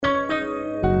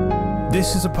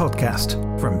This is a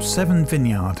podcast from Seven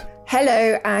Vineyard.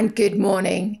 Hello and good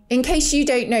morning. In case you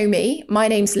don't know me, my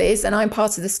name's Liz and I'm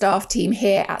part of the staff team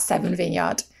here at Seven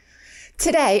Vineyard.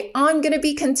 Today, I'm going to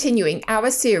be continuing our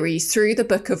series through the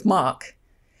book of Mark.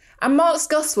 And Mark's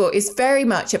gospel is very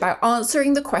much about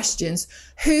answering the questions,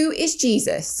 who is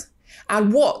Jesus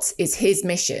and what is his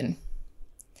mission?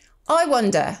 I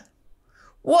wonder,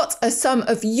 what are some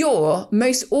of your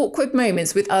most awkward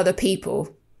moments with other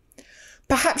people?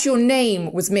 Perhaps your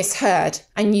name was misheard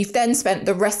and you've then spent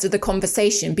the rest of the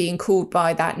conversation being called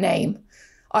by that name.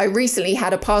 I recently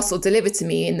had a parcel delivered to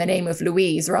me in the name of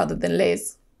Louise rather than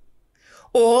Liz.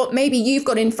 Or maybe you've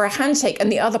gone in for a handshake and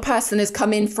the other person has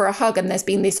come in for a hug and there's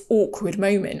been this awkward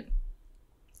moment.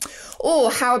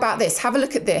 Or how about this? Have a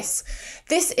look at this.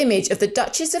 This image of the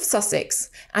Duchess of Sussex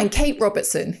and Kate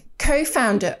Robertson,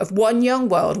 co-founder of One Young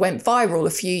World, went viral a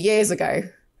few years ago.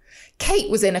 Kate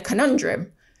was in a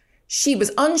conundrum. She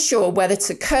was unsure whether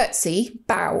to curtsy,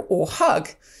 bow or hug.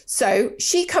 So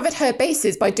she covered her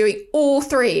bases by doing all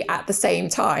three at the same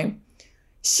time.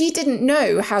 She didn't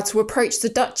know how to approach the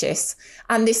Duchess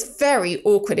and this very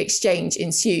awkward exchange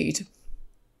ensued.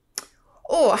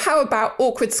 Or how about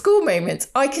awkward school moments?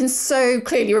 I can so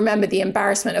clearly remember the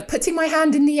embarrassment of putting my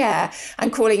hand in the air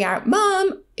and calling out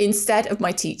 "Mum" instead of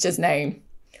my teacher's name.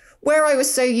 Where I was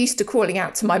so used to calling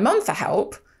out to my mum for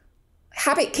help,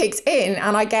 habit kicked in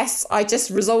and I guess I just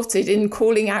resulted in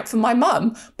calling out for my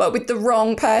mum, but with the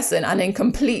wrong person and in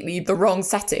completely the wrong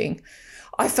setting.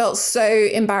 I felt so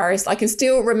embarrassed. I can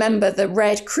still remember the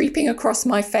red creeping across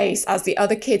my face as the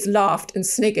other kids laughed and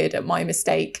sniggered at my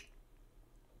mistake.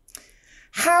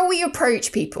 How we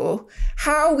approach people,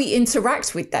 how we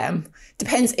interact with them,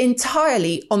 depends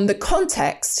entirely on the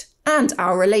context and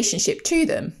our relationship to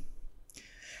them.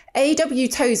 A.W.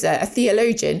 Tozer, a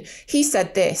theologian, he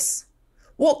said this: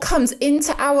 "What comes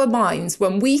into our minds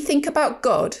when we think about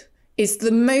God is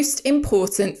the most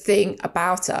important thing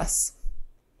about us.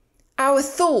 Our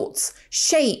thoughts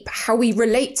shape how we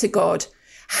relate to God,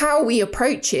 how we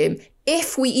approach him,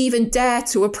 if we even dare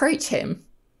to approach him."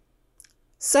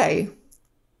 So,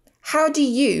 how do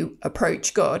you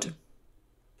approach God?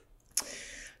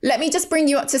 Let me just bring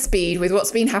you up to speed with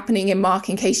what's been happening in Mark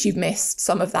in case you've missed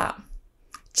some of that.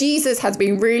 Jesus has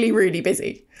been really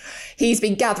busy. He's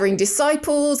been gathering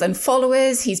disciples and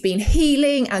followers. He's been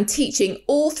healing and teaching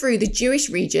all through the Jewish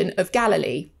region of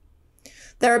Galilee.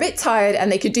 They're a bit tired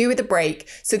and they could do with a break,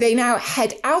 so they now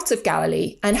head out of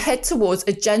Galilee and head towards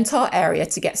a Gentile area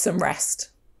to get some rest.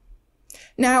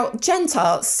 Now,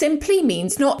 Gentile simply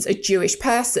means not a Jewish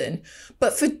person,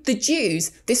 but for the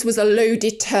Jews, this was a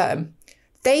loaded term.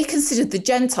 They considered the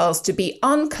Gentiles to be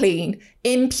unclean,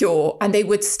 impure, and they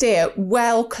would steer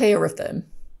well clear of them.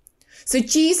 So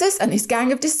Jesus and his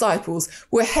gang of disciples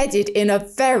were headed in a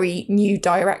very new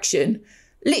direction,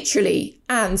 literally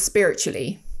and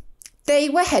spiritually. They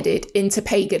were headed into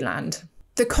pagan land.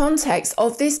 The context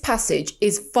of this passage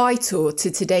is vital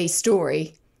to today's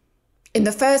story. In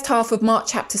the first half of Mark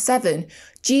chapter 7,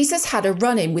 Jesus had a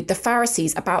run-in with the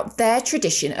Pharisees about their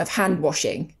tradition of hand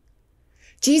washing.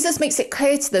 Jesus makes it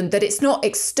clear to them that it's not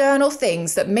external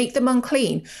things that make them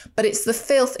unclean, but it's the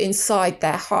filth inside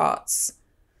their hearts.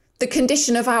 The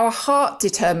condition of our heart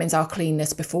determines our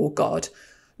cleanness before God,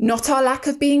 not our lack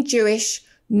of being Jewish,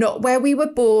 not where we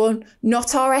were born,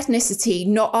 not our ethnicity,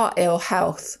 not our ill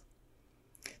health.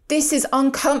 This is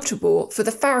uncomfortable for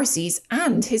the Pharisees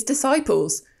and his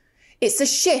disciples. It's a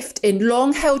shift in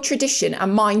long-held tradition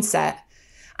and mindset.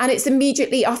 And it's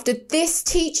immediately after this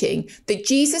teaching that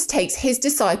Jesus takes his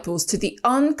disciples to the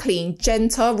unclean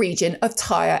Gentile region of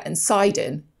Tyre and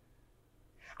Sidon.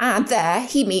 And there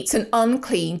he meets an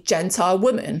unclean Gentile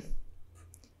woman.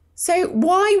 So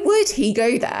why would he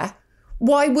go there?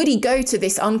 Why would he go to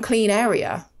this unclean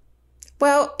area?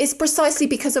 Well, it's precisely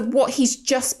because of what he's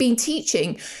just been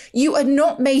teaching. You are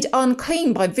not made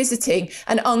unclean by visiting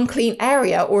an unclean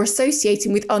area or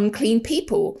associating with unclean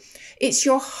people. It's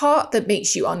your heart that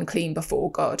makes you unclean before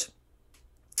God.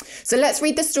 So let's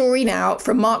read the story now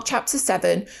from Mark chapter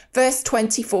 7, verse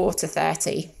 24 to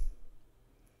 30.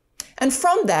 "And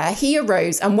from there he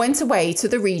arose and went away to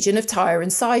the region of Tyre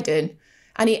and Sidon.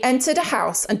 And he entered a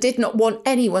house and did not want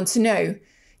anyone to know,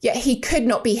 yet he could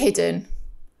not be hidden.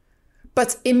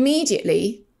 But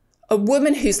immediately a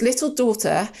woman whose little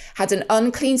daughter had an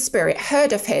unclean spirit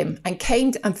heard of him and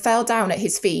came and fell down at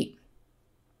his feet.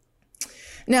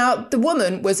 Now the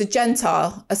woman was a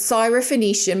Gentile, a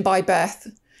Syrophoenician by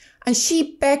birth, and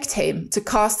she begged him to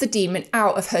cast the demon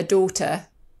out of her daughter.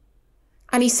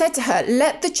 And he said to her,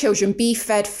 'Let the children be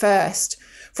fed first,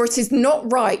 for it is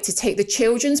not right to take the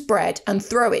children's bread and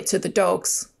throw it to the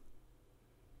dogs.'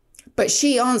 But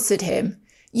she answered him,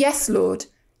 "Yes, Lord,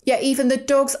 yet even the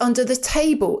dogs under the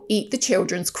table eat the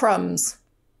children's crumbs."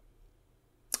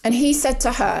 And he said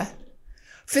to her,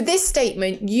 "For this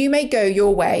statement you may go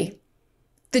your way.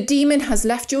 The demon has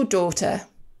left your daughter."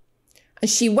 And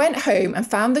she went home and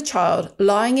found the child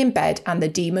lying in bed and the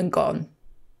demon gone.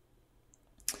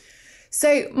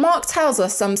 So Mark tells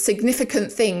us some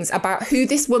significant things about who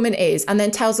this woman is, and then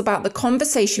tells about the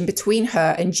conversation between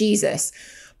her and Jesus.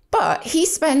 But he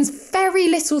spends very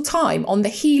little time on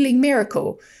the healing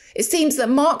miracle. It seems that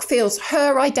Mark feels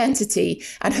her identity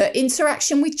and her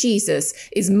interaction with Jesus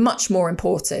is much more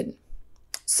important.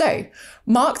 So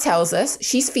Mark tells us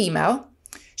she's female.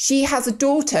 She has a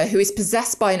daughter who is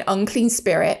possessed by an unclean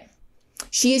spirit.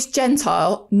 She is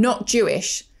Gentile, not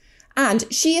Jewish. And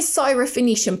she is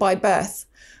Syrophoenician by birth,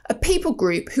 a people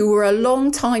group who were a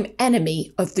long-time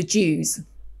enemy of the Jews.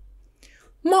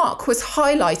 Mark was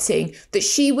highlighting that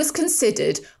she was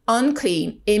considered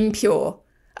unclean, impure,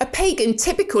 a pagan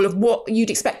typical of what you'd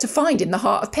expect to find in the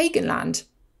heart of pagan land.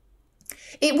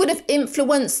 It would have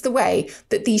influenced the way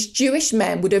that these Jewish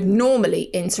men would have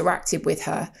normally interacted with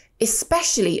her,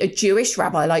 especially a Jewish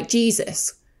rabbi like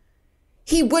Jesus.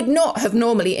 He would not have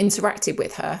normally interacted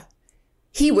with her.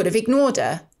 He would have ignored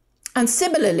her. And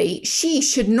similarly, she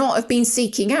should not have been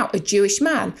seeking out a Jewish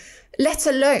man, let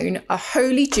alone a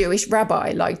holy Jewish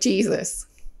rabbi like Jesus.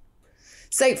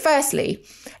 So firstly,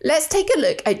 let's take a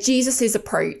look at Jesus's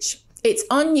approach. It's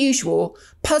unusual,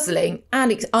 puzzling,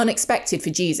 and unexpected for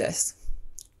Jesus.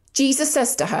 Jesus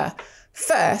says to her,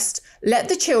 "First, let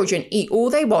the children eat all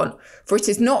they want, for it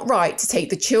is not right to take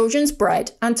the children's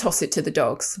bread and toss it to the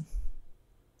dogs."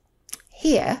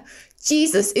 Here,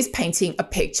 Jesus is painting a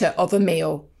picture of a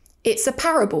meal. It's a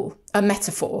parable, a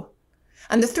metaphor.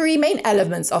 And the three main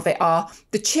elements of it are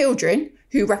the children,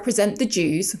 who represent the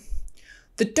Jews,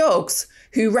 the dogs,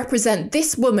 who represent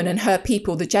this woman and her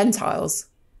people, the Gentiles,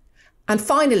 and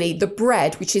finally, the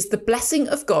bread, which is the blessing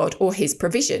of God or his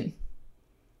provision.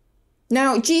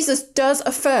 Now, Jesus does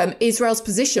affirm Israel's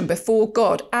position before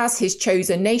God as his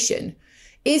chosen nation.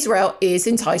 Israel is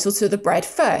entitled to the bread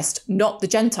first, not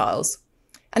the Gentiles.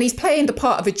 And he's playing the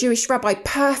part of a Jewish rabbi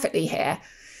perfectly here.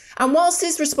 And whilst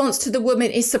his response to the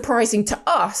woman is surprising to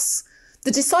us,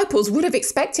 the disciples would have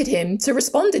expected him to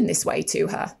respond in this way to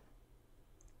her.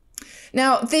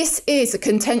 Now, this is a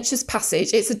contentious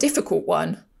passage. It's a difficult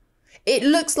one. It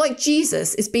looks like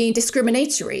Jesus is being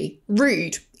discriminatory,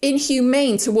 rude,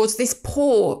 inhumane towards this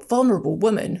poor, vulnerable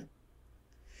woman.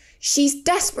 She's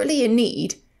desperately in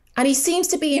need, and he seems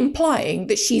to be implying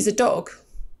that she's a dog.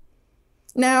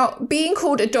 Now, being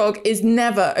called a dog is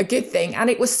never a good thing, and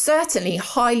it was certainly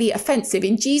highly offensive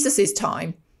in Jesus'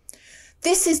 time.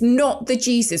 This is not the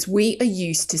Jesus we are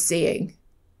used to seeing.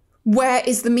 Where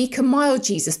is the meek and mild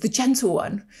Jesus, the gentle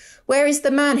one? Where is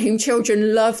the man whom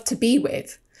children love to be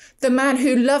with? The man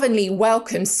who lovingly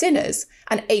welcomed sinners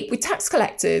and ate with tax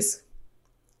collectors?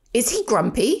 Is he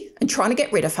grumpy and trying to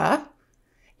get rid of her?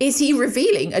 Is he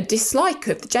revealing a dislike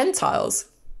of the Gentiles?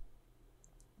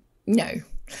 No.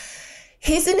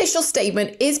 His initial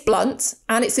statement is blunt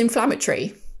and it's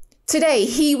inflammatory. Today,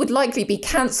 he would likely be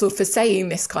cancelled for saying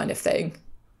this kind of thing.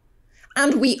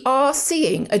 And we are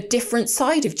seeing a different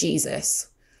side of Jesus.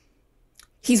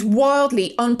 He's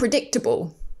wildly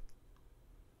unpredictable.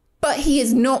 But he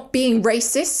is not being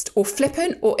racist or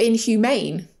flippant or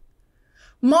inhumane.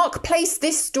 Mark placed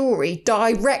this story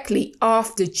directly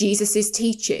after Jesus'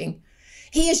 teaching.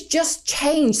 He has just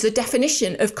changed the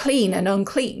definition of clean and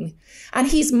unclean, and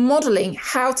he's modelling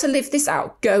how to live this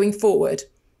out going forward,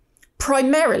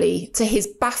 primarily to his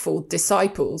baffled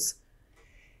disciples.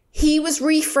 He was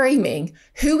reframing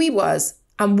who he was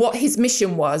and what his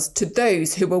mission was to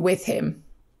those who were with him.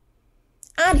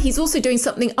 And he's also doing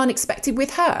something unexpected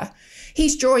with her.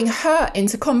 He's drawing her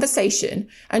into conversation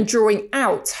and drawing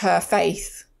out her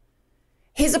faith.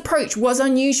 His approach was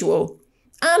unusual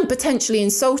and potentially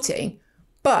insulting,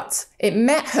 but it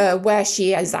met her where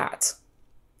she is at.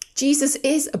 Jesus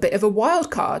is a bit of a wild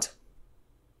card.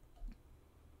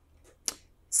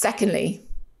 Secondly,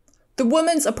 the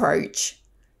woman's approach.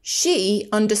 She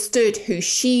understood who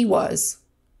she was.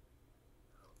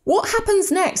 What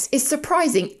happens next is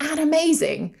surprising and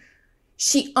amazing.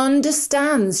 She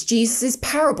understands Jesus'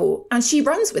 parable and she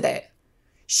runs with it.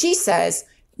 She says,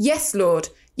 "Yes, Lord,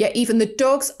 yet even the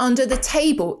dogs under the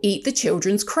table eat the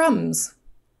children's crumbs."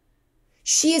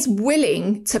 She is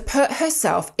willing to put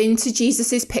herself into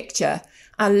Jesus' picture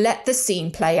and let the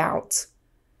scene play out.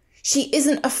 She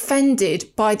isn't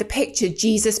offended by the picture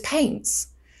Jesus paints.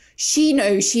 She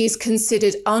knows she is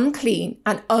considered unclean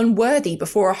and unworthy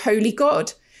before a holy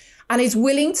God, and is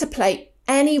willing to play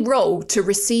any role to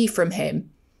receive from him,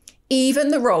 even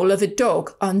the role of a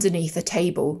dog underneath a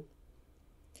table.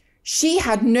 She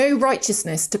had no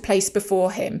righteousness to place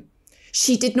before him.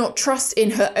 She did not trust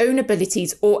in her own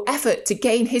abilities or effort to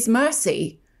gain his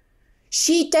mercy.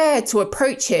 She dared to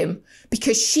approach him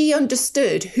because she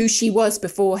understood who she was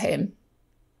before him.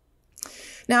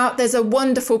 Now, there's a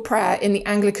wonderful prayer in the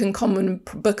Anglican Common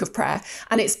Book of Prayer,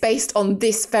 and it's based on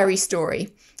this very story.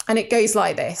 And it goes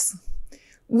like this.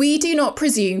 We do not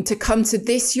presume to come to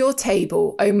this your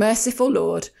table, O merciful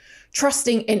Lord,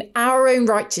 trusting in our own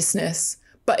righteousness,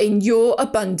 but in your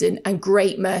abundant and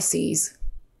great mercies.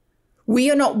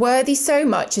 We are not worthy so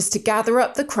much as to gather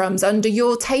up the crumbs under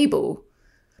your table,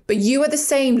 but you are the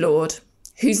same Lord,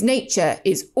 whose nature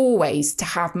is always to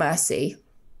have mercy.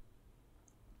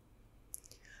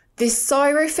 This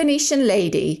Syrophoenician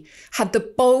lady had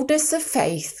the boldness of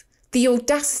faith, the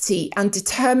audacity and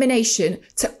determination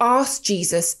to ask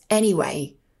Jesus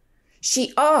anyway.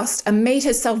 She asked and made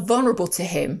herself vulnerable to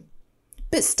him,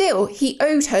 but still he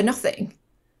owed her nothing.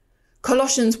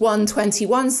 Colossians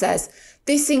 1:21 says,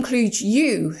 this includes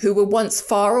you who were once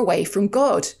far away from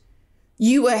God.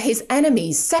 You were his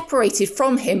enemies, separated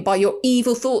from him by your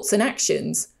evil thoughts and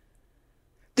actions.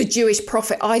 The Jewish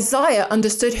prophet Isaiah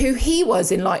understood who he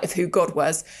was in light of who God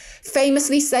was,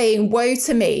 famously saying, woe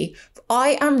to me, for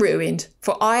I am ruined,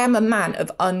 for I am a man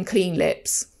of unclean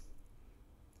lips.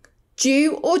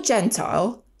 Jew or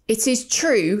Gentile, it is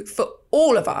true for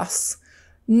all of us.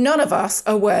 None of us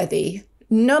are worthy.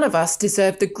 None of us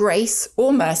deserve the grace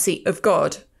or mercy of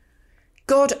God.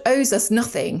 God owes us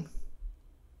nothing.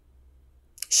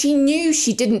 She knew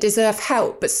she didn't deserve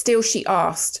help, but still she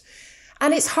asked.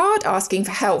 And it's hard asking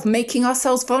for help, making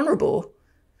ourselves vulnerable.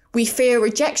 We fear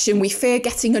rejection, we fear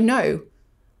getting a no.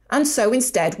 And so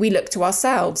instead we look to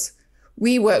ourselves.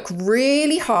 We work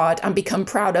really hard and become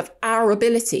proud of our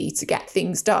ability to get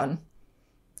things done.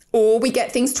 Or we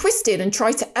get things twisted and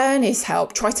try to earn his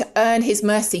help, try to earn his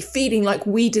mercy, feeling like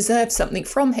we deserve something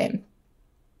from him.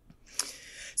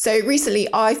 So recently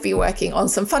I've been working on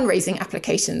some fundraising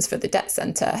applications for the debt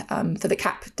centre, for the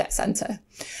CAP debt centre.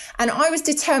 And I was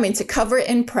determined to cover it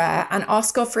in prayer and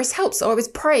ask God for his help. So I was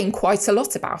praying quite a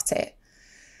lot about it.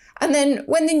 And then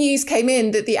when the news came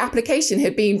in that the application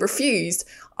had been refused,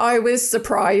 I was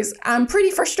surprised and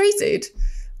pretty frustrated.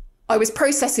 I was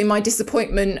processing my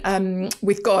disappointment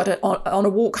with God on a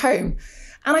walk home.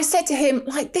 And I said to him,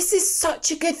 this is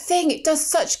such a good thing. It does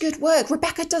such good work.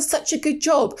 Rebecca does such a good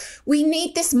job. We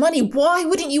need this money. Why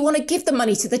wouldn't you want to give the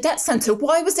money to the debt centre?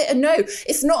 Why was it a no?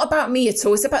 It's not about me at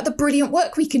all. It's about the brilliant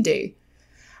work we can do.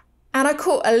 And I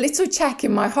caught a little check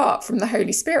in my heart from the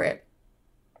Holy Spirit.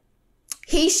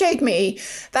 He showed me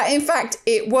that, in fact,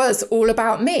 it was all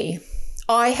about me.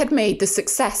 I had made the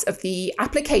success of the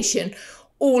application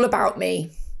all about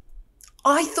me.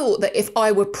 I thought that if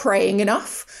I were praying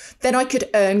enough, then I could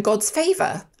earn God's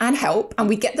favour and help, and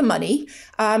we'd get the money,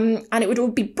 and it would all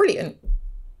be brilliant.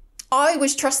 I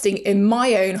was trusting in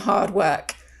my own hard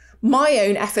work, my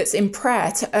own efforts in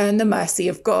prayer to earn the mercy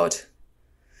of God.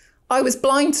 I was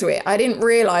blind to it. I didn't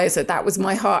realise that that was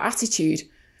my heart attitude,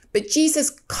 but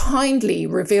Jesus kindly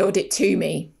revealed it to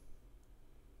me.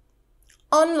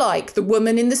 Unlike the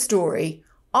woman in the story,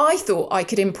 I thought I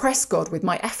could impress God with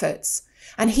my efforts,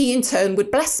 and he in turn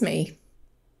would bless me.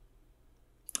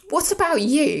 What about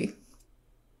you?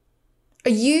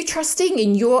 Are you trusting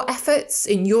in your efforts,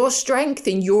 in your strength,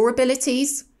 in your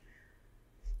abilities?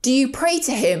 Do you pray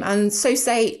to him and so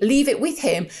say, leave it with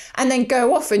him, and then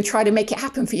go off and try to make it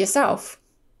happen for yourself?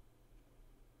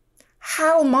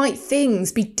 How might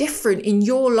things be different in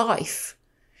your life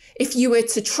if you were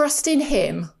to trust in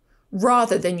him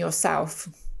rather than yourself?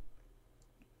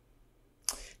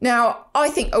 Now, I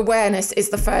think awareness is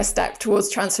the first step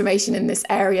towards transformation in this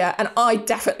area, and I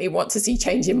definitely want to see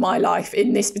change in my life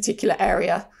in this particular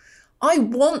area. I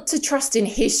want to trust in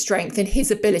his strength and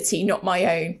his ability, not my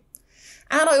own.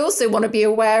 And I also want to be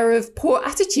aware of poor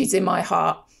attitudes in my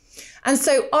heart. And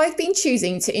so I've been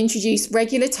choosing to introduce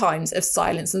regular times of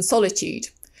silence and solitude.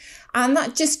 And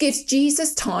that just gives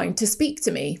Jesus time to speak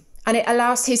to me, and it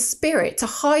allows his spirit to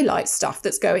highlight stuff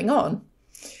that's going on.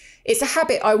 It's a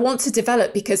habit I want to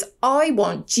develop because I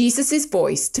want Jesus's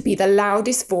voice to be the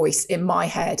loudest voice in my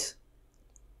head.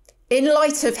 In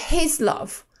light of his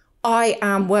love, I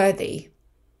am worthy.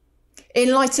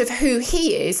 In light of who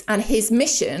he is and his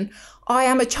mission, I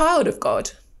am a child of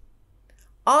God.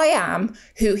 I am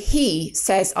who he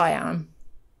says I am.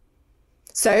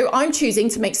 So I'm choosing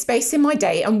to make space in my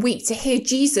day and week to hear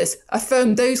Jesus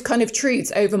affirm those kind of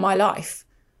truths over my life.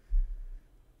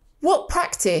 What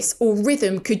practice or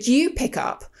rhythm could you pick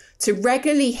up to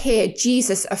regularly hear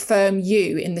Jesus affirm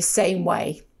you in the same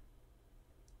way?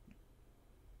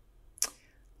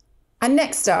 And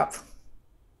next up,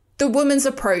 the woman's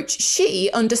approach. She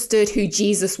understood who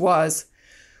Jesus was,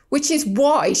 which is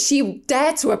why she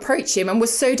dared to approach him and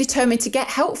was so determined to get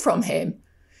help from him.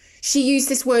 She used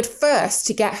this word first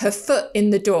to get her foot in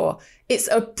the door. It's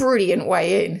a brilliant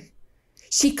way in.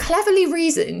 She cleverly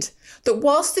reasoned that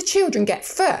whilst the children get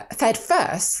fed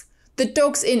first, the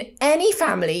dogs in any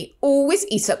family always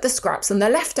eat up the scraps and the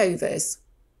leftovers.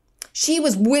 She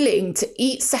was willing to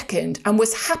eat second and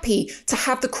was happy to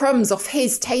have the crumbs off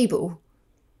his table.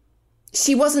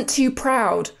 She wasn't too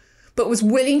proud, but was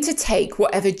willing to take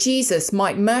whatever Jesus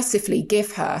might mercifully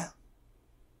give her.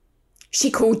 She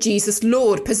called Jesus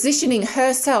Lord, positioning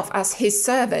herself as his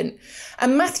servant.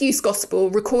 And Matthew's Gospel,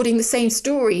 recording the same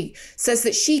story, says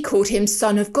that she called him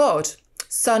Son of God,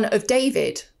 Son of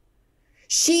David.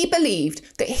 She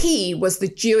believed that he was the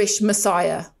Jewish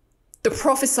Messiah, the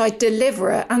prophesied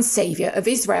deliverer and saviour of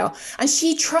Israel, and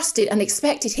she trusted and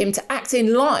expected him to act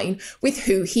in line with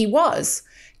who he was,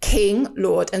 King,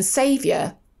 Lord and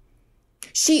Saviour.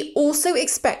 She also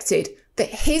expected that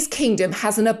his kingdom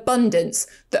has an abundance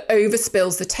that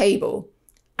overspills the table,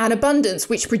 an abundance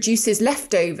which produces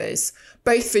leftovers,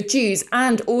 both for Jews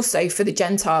and also for the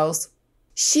Gentiles.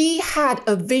 She had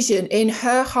a vision in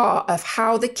her heart of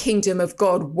how the kingdom of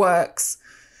God works,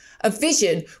 a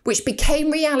vision which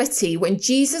became reality when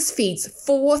Jesus feeds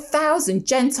 4,000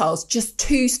 Gentiles just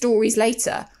 2 stories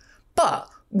later, but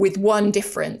with one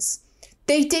difference.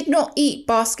 They did not eat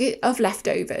basket of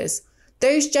leftovers.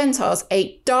 Those Gentiles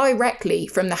ate directly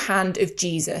from the hand of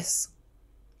Jesus.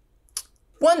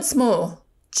 Once more,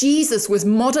 Jesus was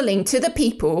modelling to the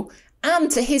people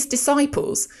and to his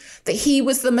disciples that he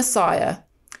was the Messiah,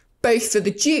 both for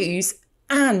the Jews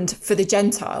and for the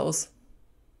Gentiles.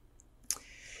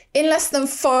 In less than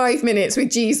 5 minutes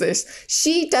with Jesus,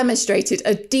 she demonstrated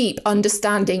a deep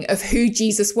understanding of who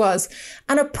Jesus was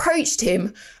and approached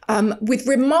him with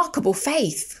remarkable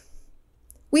faith.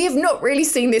 We have not really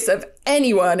seen this of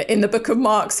anyone in the book of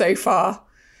Mark so far.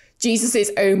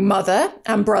 Jesus' own mother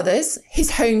and brothers,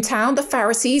 his hometown, the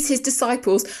Pharisees, his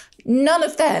disciples, none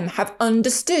of them have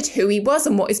understood who he was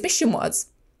and what his mission was.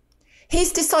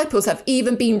 His disciples have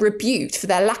even been rebuked for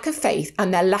their lack of faith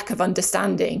and their lack of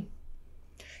understanding.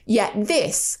 Yet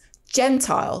this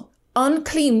Gentile,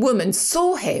 unclean woman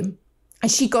saw him and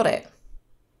she got it.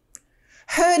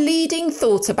 Her leading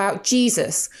thought about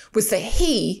Jesus was that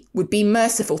he would be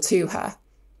merciful to her,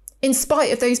 in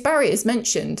spite of those barriers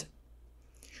mentioned.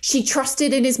 She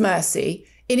trusted in his mercy,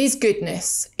 in his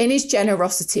goodness, in his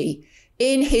generosity,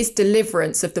 in his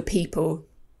deliverance of the people.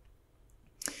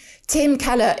 Tim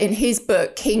Keller, in his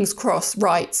book King's Cross,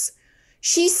 writes,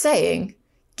 "She's saying,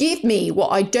 give me what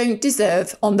I don't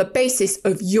deserve on the basis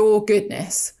of your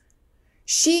goodness."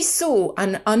 She saw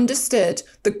and understood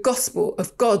the gospel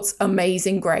of God's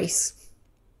amazing grace.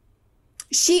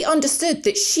 She understood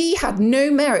that she had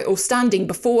no merit or standing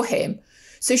before him,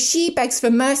 so she begs for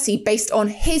mercy based on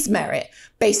his merit,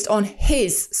 based on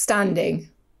his standing.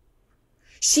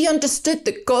 She understood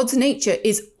that God's nature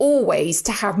is always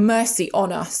to have mercy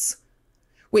on us,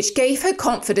 which gave her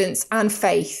confidence and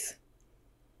faith.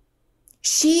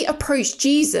 She approached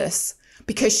Jesus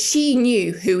because she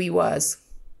knew who he was.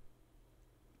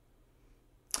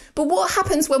 But what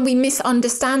happens when we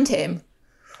misunderstand him?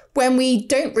 When we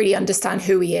don't really understand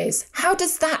who he is? How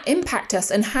does that impact us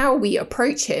and how we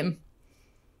approach him?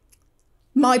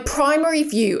 My primary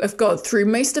view of God through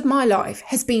most of my life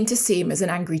has been to see him as an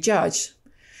angry judge.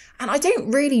 And I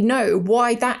don't really know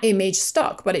why that image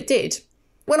stuck, but it did.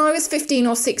 When I was 15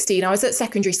 or 16, I was at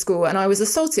secondary school and I was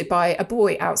assaulted by a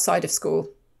boy outside of school.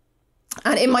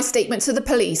 And in my statement to the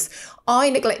police, I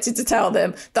neglected to tell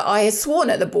them that I had sworn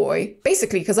at the boy,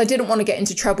 basically because I didn't want to get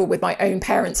into trouble with my own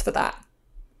parents for that.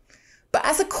 But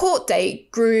as a court date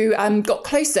got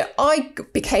closer, I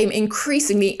became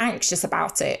increasingly anxious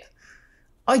about it.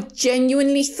 I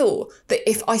genuinely thought that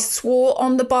if I swore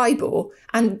on the Bible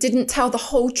and didn't tell the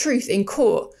whole truth in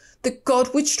court, that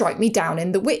God would strike me down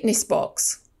in the witness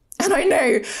box. And I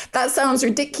know that sounds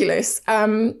ridiculous,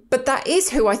 but that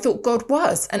is who I thought God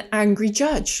was, an angry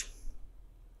judge.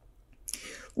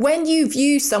 When you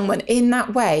view someone in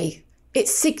that way, it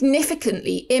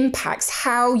significantly impacts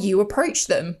how you approach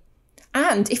them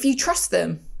and if you trust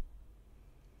them.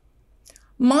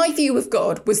 My view of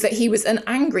God was that he was an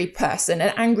angry person,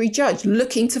 an angry judge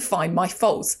looking to find my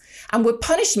faults and would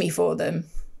punish me for them.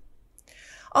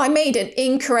 I made an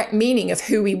incorrect meaning of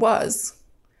who he was.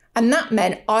 And that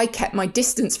meant I kept my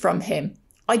distance from him.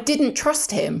 I didn't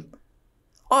trust him.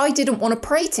 I didn't want to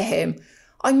pray to him.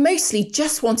 I mostly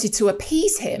just wanted to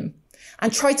appease him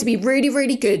and tried to be really,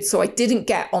 really good so I didn't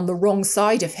get on the wrong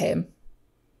side of him.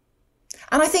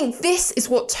 And I think this is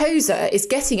what Tozer is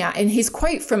getting at in his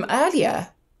quote from earlier.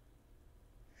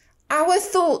 Our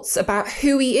thoughts about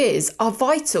who he is are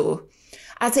vital,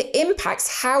 as it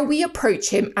impacts how we approach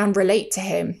him and relate to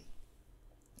him.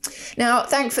 Now,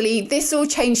 thankfully, this all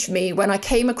changed for me when I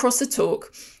came across a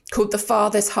talk called The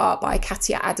Father's Heart by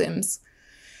Katia Adams.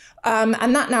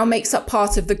 And that now makes up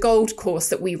part of the Gold course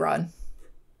that we run.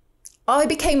 I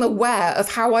became aware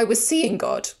of how I was seeing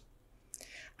God.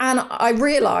 And I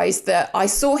realised that I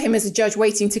saw him as a judge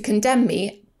waiting to condemn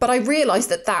me, but I realised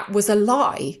that that was a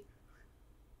lie.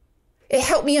 It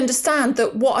helped me understand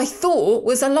that what I thought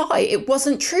was a lie. It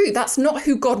wasn't true. That's not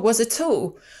who God was at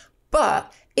all.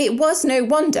 But it was no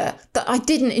wonder that I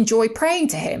didn't enjoy praying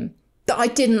to him, that I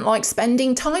didn't like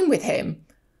spending time with him.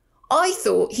 I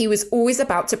thought he was always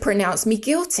about to pronounce me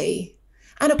guilty.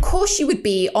 And of course you would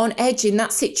be on edge in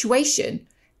that situation.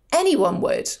 Anyone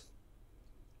would.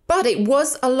 But it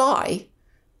was a lie.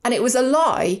 And it was a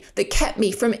lie that kept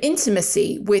me from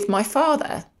intimacy with my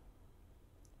Father.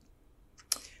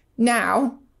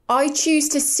 Now, I choose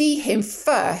to see him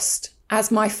first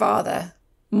as my Father,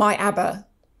 my Abba.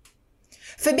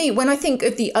 For me, when I think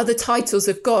of the other titles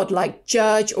of God like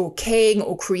Judge or King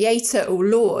or Creator or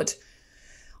Lord,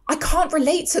 I can't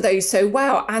relate to those so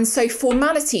well, and so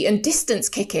formality and distance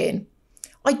kick in.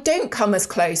 I don't come as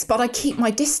close, but I keep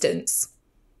my distance.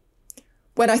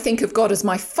 When I think of God as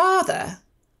my Father,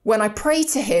 when I pray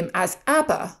to him as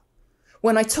Abba,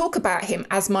 when I talk about him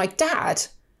as my dad,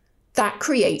 that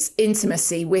creates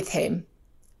intimacy with him,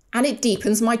 and it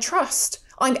deepens my trust.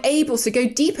 I'm able to go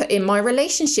deeper in my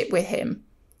relationship with him.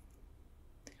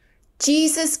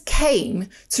 Jesus came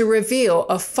to reveal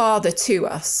a Father to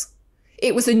us.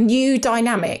 It was a new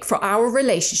dynamic for our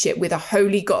relationship with a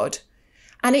holy God,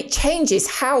 and it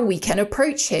changes how we can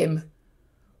approach him.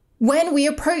 When we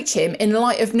approach him in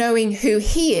light of knowing who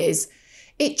he is,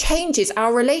 it changes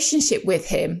our relationship with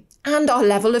him and our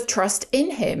level of trust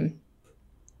in him.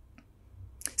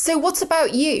 So what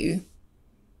about you?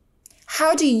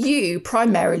 How do you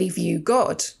primarily view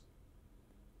God?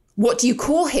 What do you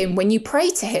call him when you pray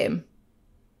to him?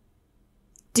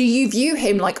 Do you view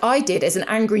him like I did as an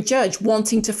angry judge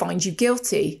wanting to find you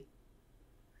guilty?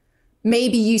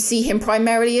 Maybe you see him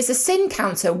primarily as a sin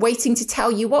counter waiting to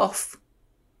tell you off.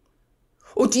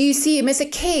 Or do you see him as a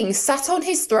king sat on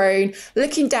his throne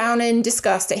looking down in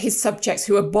disgust at his subjects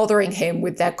who are bothering him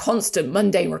with their constant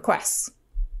mundane requests?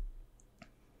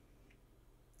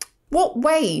 What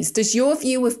ways does your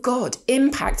view of God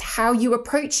impact how you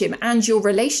approach him and your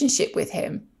relationship with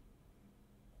him?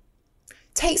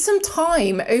 Take some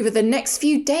time over the next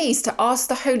few days to ask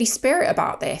the Holy Spirit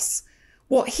about this,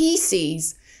 what he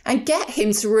sees, and get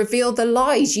him to reveal the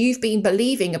lies you've been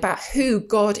believing about who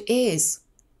God is.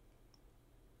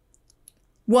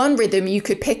 One rhythm you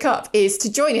could pick up is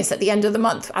to join us at the end of the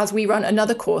month as we run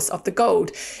another course of the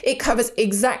Gold. It covers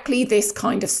exactly this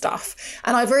kind of stuff.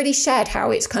 And I've already shared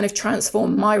how it's kind of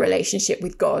transformed my relationship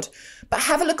with God. But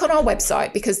have a look on our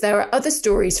website because there are other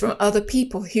stories from other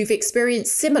people who've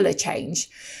experienced similar change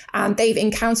and they've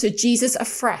encountered Jesus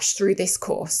afresh through this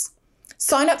course.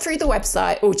 Sign up through the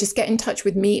website or just get in touch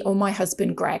with me or my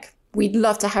husband, Greg. We'd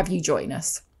love to have you join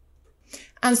us.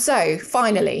 And so,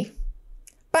 finally,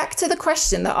 back to the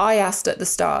question that I asked at the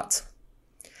start.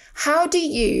 How do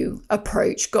you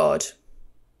approach God?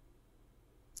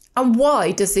 And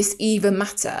why does this even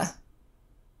matter?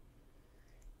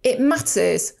 It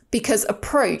matters because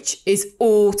approach is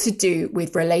all to do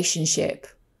with relationship.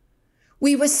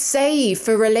 We were saved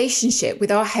for relationship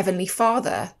with our Heavenly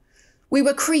Father. We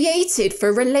were created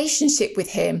for relationship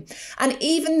with him. And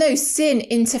even though sin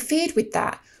interfered with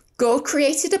that, God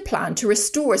created a plan to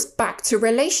restore us back to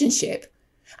relationship.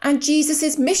 And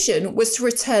Jesus' mission was to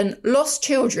return lost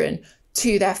children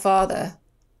to their Father.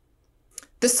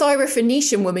 The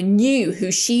Syrophoenician woman knew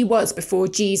who she was before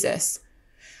Jesus,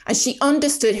 and she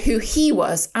understood who he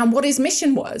was and what his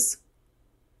mission was.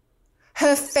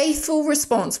 Her faithful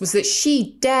response was that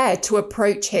she dared to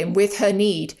approach him with her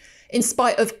need, in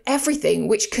spite of everything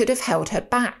which could have held her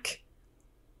back.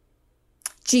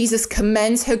 Jesus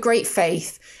commends her great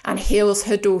faith and heals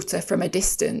her daughter from a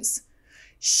distance.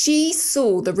 She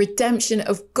saw the redemption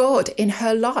of God in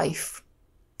her life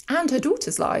and her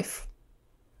daughter's life.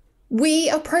 We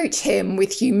approach him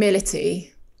with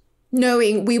humility,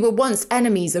 knowing we were once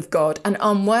enemies of God and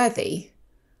unworthy.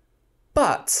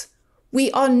 But we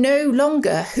are no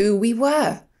longer who we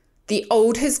were. The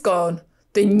old has gone,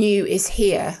 the new is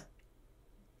here.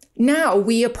 Now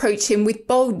we approach him with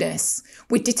boldness,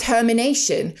 with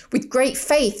determination, with great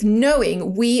faith,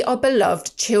 knowing we are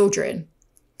beloved children.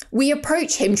 We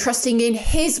approach him trusting in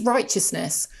his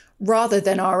righteousness rather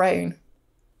than our own.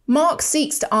 Mark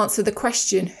seeks to answer the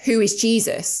question, who is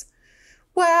Jesus?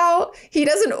 Well, he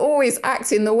doesn't always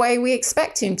act in the way we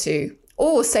expect him to,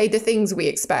 or say the things we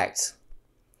expect.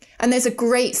 And there's a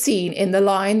great scene in The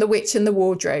Lion, the Witch and the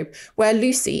Wardrobe where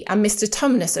Lucy and Mr.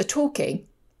 Tumnus are talking.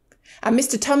 And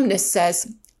Mr. Tumnus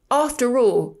says, after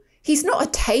all, he's not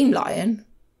a tame lion.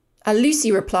 And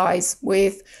Lucy replies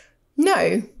with,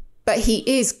 no, but he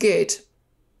is good.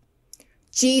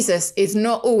 Jesus is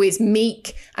not always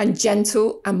meek and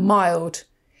gentle and mild.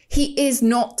 He is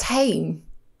not tame.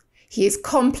 He is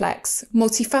complex,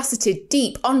 multifaceted,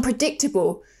 deep,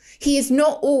 unpredictable. He is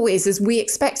not always as we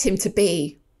expect him to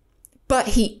be. But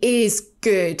he is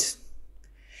good.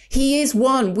 He is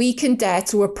one we can dare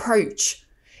to approach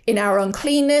in our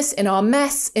uncleanness, in our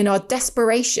mess, in our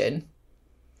desperation.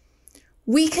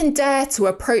 We can dare to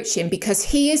approach him because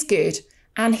he is good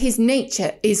and his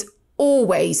nature is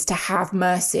always to have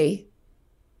mercy.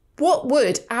 What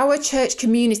would our church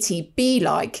community be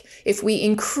like if we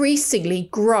increasingly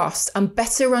grasped and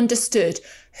better understood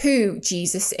who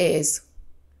Jesus is?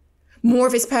 More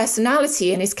of his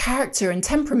personality and his character and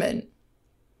temperament.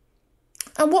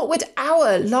 And what would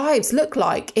our lives look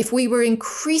like if we were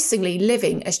increasingly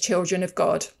living as children of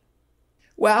God?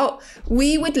 Well,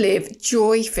 we would live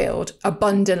joy-filled,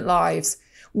 abundant lives.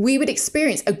 We would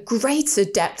experience a greater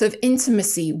depth of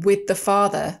intimacy with the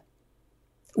Father.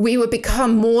 We would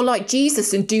become more like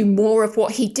Jesus and do more of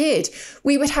what he did.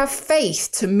 We would have faith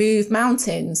to move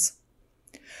mountains.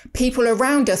 People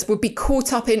around us would be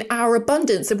caught up in our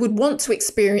abundance and would want to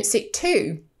experience it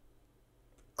too.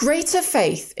 Greater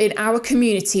faith in our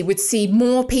community would see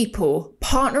more people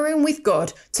partnering with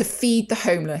God to feed the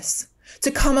homeless,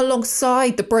 to come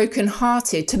alongside the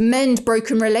brokenhearted, to mend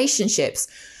broken relationships,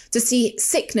 to see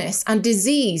sickness and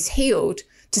disease healed,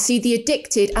 to see the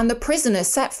addicted and the prisoner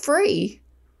set free.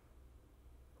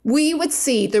 We would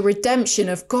see the redemption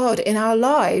of God in our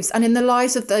lives and in the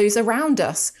lives of those around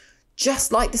us,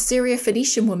 just like the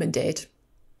Syrophoenician woman did.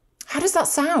 How does that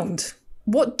sound?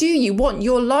 What do you want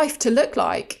your life to look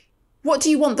like? What do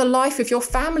you want the life of your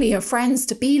family and friends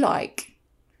to be like?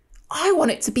 I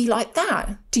want it to be like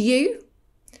that. Do you?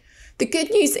 The good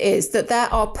news is that there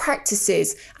are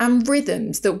practices and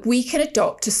rhythms that we can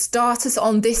adopt to start us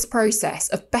on this process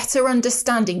of better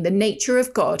understanding the nature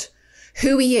of God,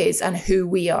 who he is and who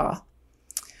we are.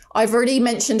 I've already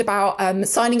mentioned about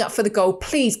signing up for the goal.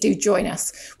 Please do join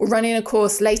us. We're running a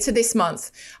course later this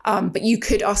month, but you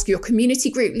could ask your community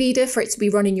group leader for it to be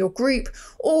running your group,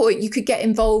 or you could get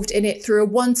involved in it through a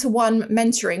one-to-one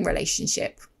mentoring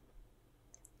relationship.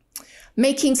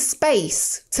 Making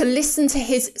space to listen to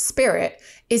his spirit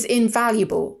is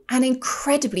invaluable and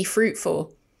incredibly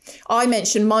fruitful. I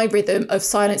mentioned my rhythm of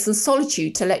silence and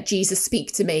solitude to let Jesus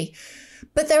speak to me.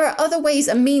 But there are other ways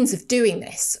and means of doing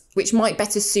this, which might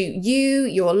better suit you,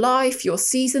 your life, your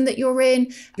season that you're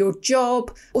in, your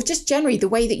job, or just generally the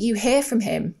way that you hear from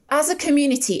him. As a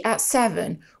community at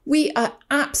Seven, we are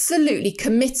absolutely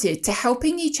committed to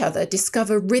helping each other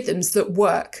discover rhythms that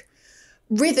work.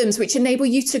 Rhythms which enable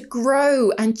you to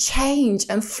grow and change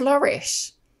and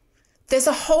flourish. There's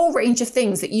a whole range of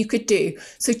things that you could do,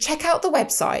 so check out the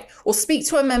website or speak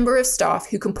to a member of staff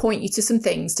who can point you to some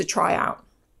things to try out.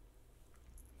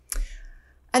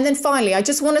 And then finally, I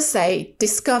just want to say,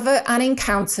 discover and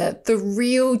encounter the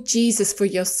real Jesus for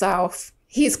yourself.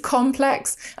 He is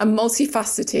complex and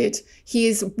multifaceted. He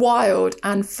is wild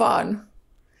and fun.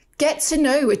 Get to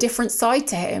know a different side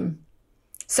to him.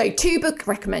 So 2 book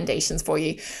recommendations for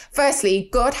you. Firstly,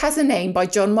 God Has a Name by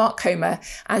John Mark Comer.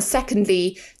 And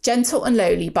secondly, Gentle and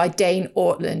Lowly by Dane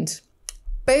Ortland.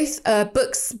 Both are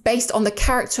books based on the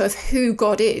character of who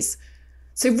God is.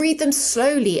 So read them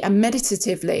slowly and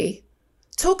meditatively.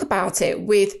 Talk about it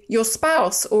with your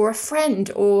spouse or a friend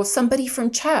or somebody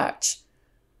from church.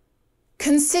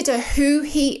 Consider who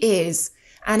he is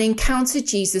and encounter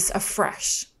Jesus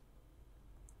afresh.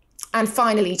 And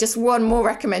finally, just one more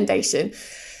recommendation.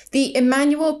 The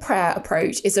Emmanuel prayer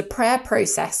approach is a prayer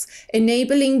process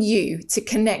enabling you to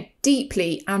connect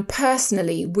deeply and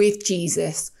personally with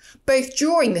Jesus, both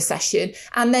during the session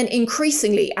and then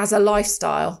increasingly as a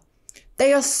lifestyle.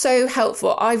 They are so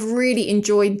helpful. I've really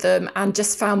enjoyed them and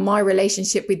just found my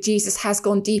relationship with Jesus has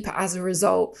gone deeper as a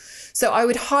result. So I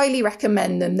would highly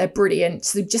recommend them. They're brilliant.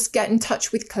 So just get in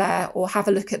touch with Claire or have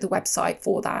a look at the website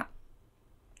for that.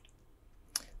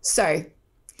 So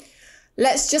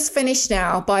let's just finish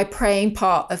now by praying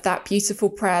part of that beautiful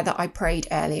prayer that I prayed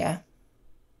earlier.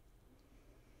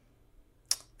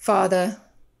 Father,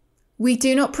 we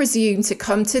do not presume to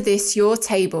come to this your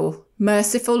table,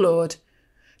 merciful Lord,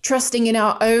 trusting in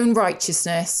our own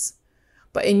righteousness,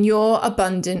 but in your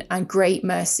abundant and great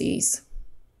mercies.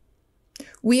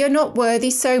 We are not worthy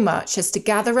so much as to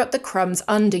gather up the crumbs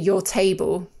under your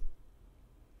table.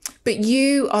 But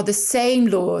you are the same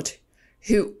Lord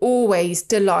who always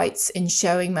delights in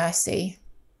showing mercy.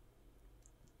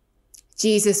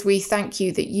 Jesus, we thank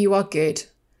you that you are good,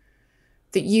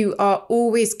 that you are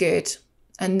always good,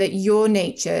 and that your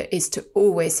nature is to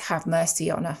always have mercy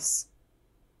on us.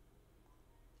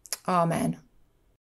 Amen.